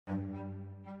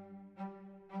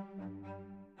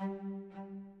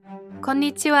こん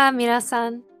にちは、皆さ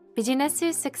ん。ビジネ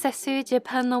スサクセスジャ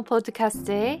パンのポッドキャス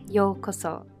トへようこ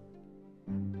そ。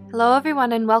Hello,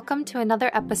 everyone, and welcome to another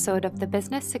episode of the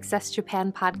Business Success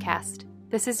Japan podcast.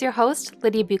 This is your host,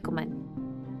 Lydia Buchelman.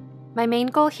 My main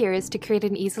goal here is to create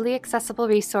an easily accessible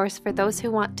resource for those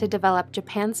who want to develop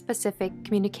Japan-specific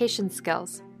communication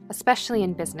skills, especially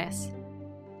in business.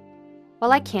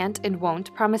 While I can't and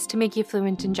won't promise to make you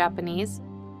fluent in Japanese,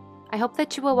 I hope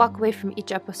that you will walk away from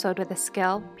each episode with a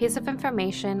skill, piece of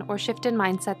information, or shift in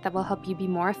mindset that will help you be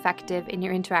more effective in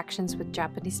your interactions with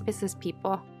Japanese business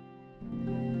people.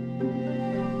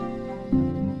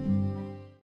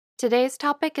 Today's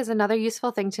topic is another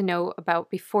useful thing to know about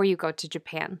before you go to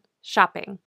Japan: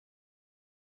 shopping.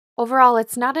 Overall,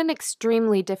 it's not an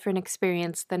extremely different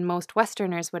experience than most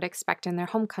Westerners would expect in their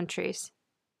home countries.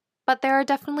 But there are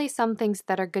definitely some things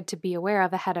that are good to be aware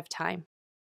of ahead of time.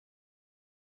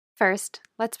 First,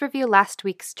 let's review last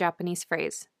week's Japanese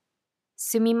phrase.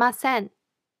 Sumimasen.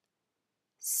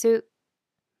 Su-mi-ma-se-n.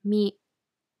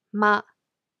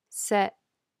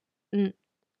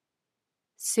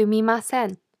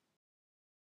 Sumimasen.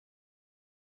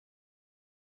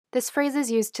 This phrase is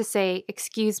used to say,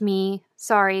 excuse me,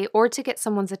 sorry, or to get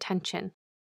someone's attention.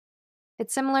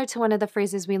 It's similar to one of the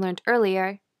phrases we learned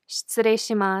earlier, shitsurei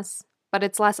shimasu, but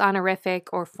it's less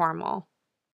honorific or formal.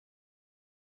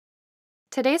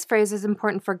 Today's phrase is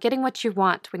important for getting what you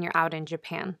want when you're out in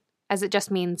Japan, as it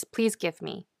just means, please give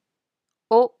me.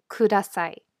 O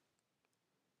kudasai.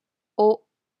 O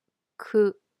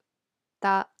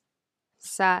kudasai.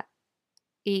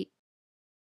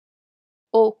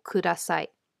 O kudasai.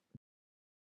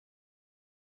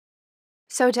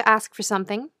 So to ask for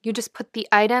something, you just put the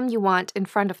item you want in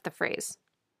front of the phrase.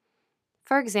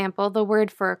 For example, the word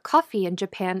for coffee in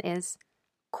Japan is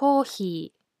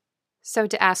kohi. So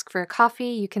to ask for a coffee,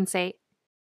 you can say,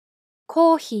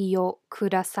 Kohi o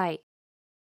kudasai.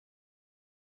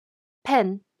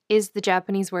 Pen is the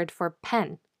Japanese word for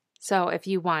pen. So if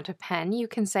you want a pen, you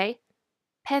can say,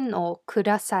 Pen o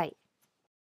kudasai.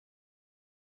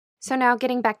 So now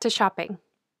getting back to shopping.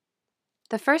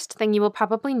 The first thing you will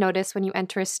probably notice when you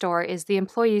enter a store is the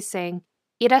employees saying,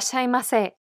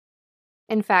 Irashaimase.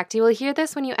 In fact, you will hear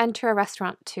this when you enter a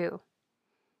restaurant too.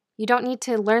 You don't need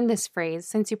to learn this phrase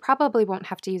since you probably won't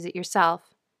have to use it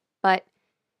yourself, but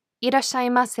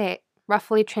irashaimase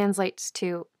roughly translates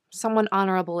to someone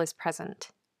honorable is present.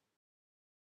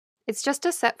 It's just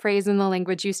a set phrase in the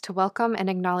language used to welcome and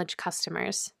acknowledge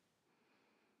customers.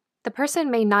 The person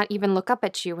may not even look up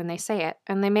at you when they say it,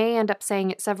 and they may end up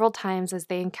saying it several times as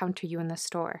they encounter you in the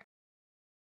store.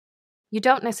 You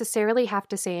don't necessarily have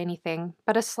to say anything,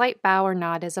 but a slight bow or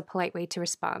nod is a polite way to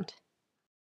respond.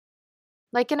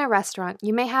 Like in a restaurant,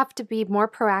 you may have to be more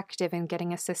proactive in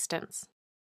getting assistance.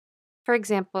 For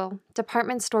example,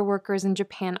 department store workers in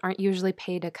Japan aren't usually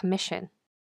paid a commission.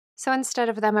 So instead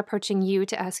of them approaching you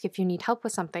to ask if you need help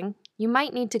with something, you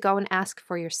might need to go and ask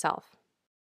for yourself.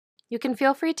 You can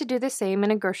feel free to do the same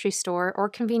in a grocery store or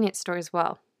convenience store as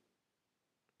well.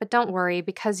 But don't worry,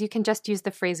 because you can just use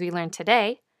the phrase we learned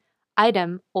today,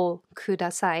 item o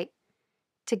kudasai,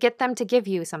 to get them to give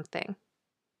you something.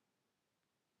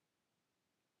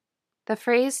 The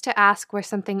phrase to ask where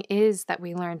something is that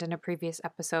we learned in a previous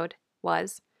episode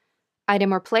was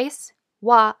item or place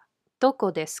wa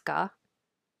doko desu ka,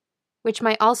 which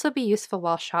might also be useful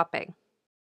while shopping.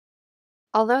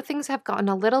 Although things have gotten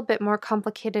a little bit more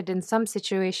complicated in some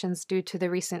situations due to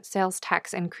the recent sales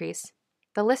tax increase,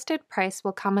 the listed price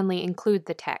will commonly include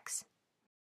the tax.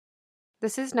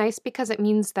 This is nice because it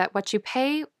means that what you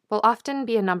pay will often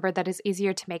be a number that is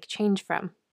easier to make change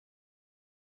from.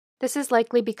 This is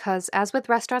likely because, as with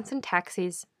restaurants and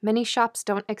taxis, many shops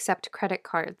don't accept credit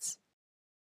cards.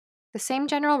 The same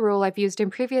general rule I've used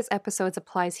in previous episodes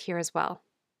applies here as well.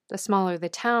 The smaller the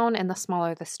town and the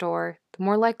smaller the store, the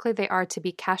more likely they are to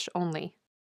be cash only.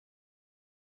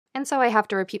 And so I have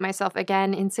to repeat myself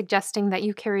again in suggesting that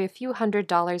you carry a few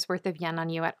 $100s worth of yen on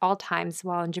you at all times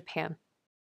while in Japan.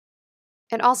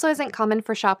 It also isn't common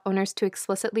for shop owners to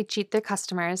explicitly cheat their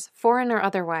customers, foreign or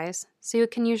otherwise, so you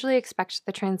can usually expect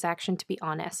the transaction to be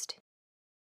honest.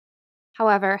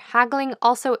 However, haggling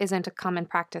also isn't a common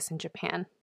practice in Japan.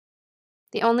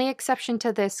 The only exception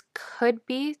to this could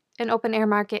be an open-air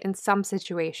market in some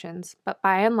situations, but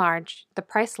by and large, the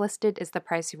price listed is the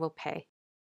price you will pay.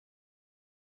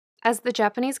 As the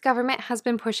Japanese government has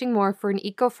been pushing more for an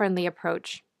eco-friendly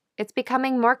approach, it's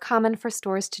becoming more common for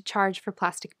stores to charge for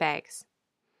plastic bags.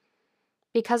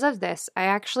 Because of this, I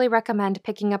actually recommend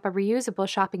picking up a reusable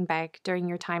shopping bag during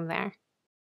your time there.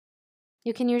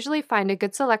 You can usually find a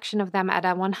good selection of them at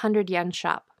a 100 yen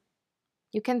shop.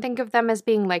 You can think of them as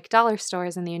being like dollar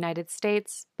stores in the United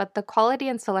States, but the quality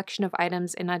and selection of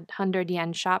items in a 100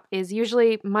 yen shop is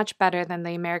usually much better than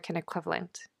the American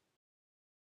equivalent.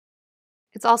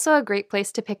 It's also a great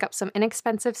place to pick up some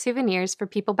inexpensive souvenirs for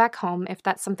people back home if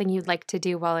that's something you'd like to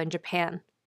do while in Japan.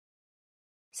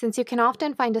 Since you can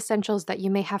often find essentials that you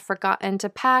may have forgotten to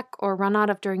pack or run out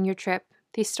of during your trip,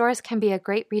 these stores can be a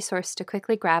great resource to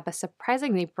quickly grab a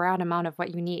surprisingly broad amount of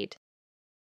what you need.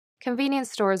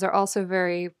 Convenience stores are also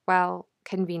very,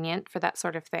 convenient for that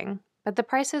sort of thing, but the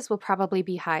prices will probably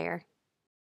be higher.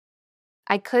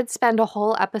 I could spend a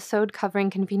whole episode covering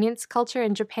convenience culture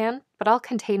in Japan, but I'll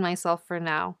contain myself for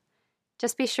now.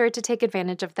 Just be sure to take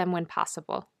advantage of them when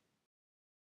possible.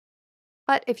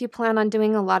 But if you plan on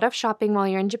doing a lot of shopping while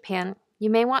you're in Japan, you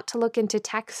may want to look into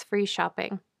tax-free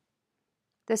shopping.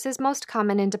 This is most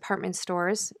common in department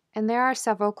stores, and there are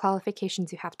several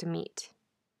qualifications you have to meet.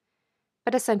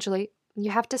 But essentially,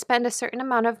 you have to spend a certain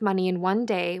amount of money in one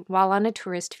day while on a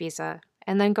tourist visa,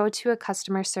 and then go to a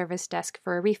customer service desk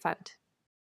for a refund.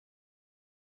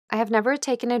 I have never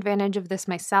taken advantage of this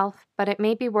myself, but it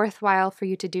may be worthwhile for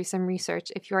you to do some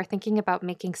research if you are thinking about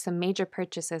making some major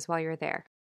purchases while you're there.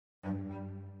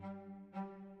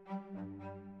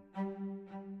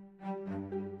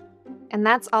 And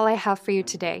that's all I have for you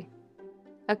today.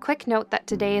 A quick note that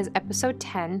today is episode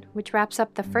 10, which wraps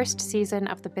up the first season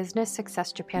of the Business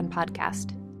Success Japan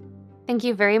podcast. Thank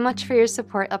you very much for your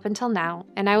support up until now,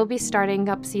 and I will be starting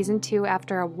up season 2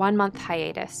 after a 1-month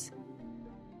hiatus.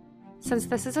 Since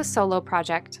this is a solo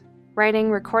project,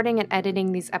 writing, recording, and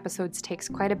editing these episodes takes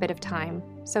quite a bit of time,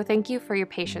 so thank you for your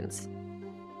patience.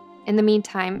 In the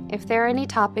meantime, if there are any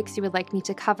topics you would like me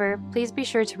to cover, please be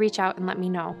sure to reach out and let me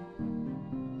know.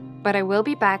 But I will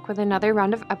be back with another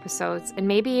round of episodes and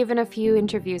maybe even a few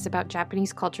interviews about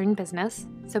Japanese culture and business,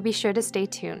 so be sure to stay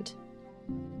tuned.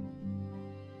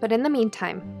 But in the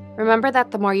meantime, remember that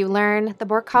the more you learn, the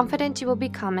more confident you will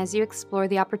become as you explore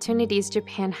the opportunities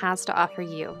Japan has to offer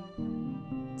you.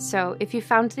 So, if you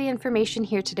found the information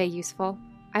here today useful,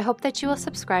 I hope that you will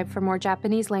subscribe for more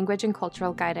Japanese language and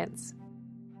cultural guidance.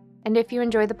 And if you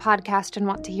enjoy the podcast and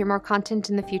want to hear more content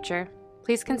in the future,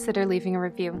 please consider leaving a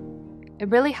review. It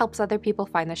really helps other people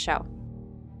find the show.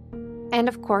 And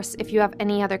of course, if you have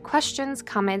any other questions,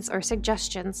 comments, or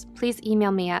suggestions, please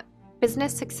email me at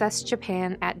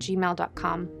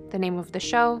businesssuccessjapan@gmail.com, the name of the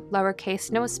show,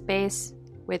 lowercase no space,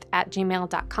 with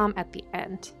 @gmail.com at the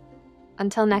end.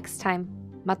 Until next time,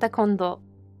 mata kondo.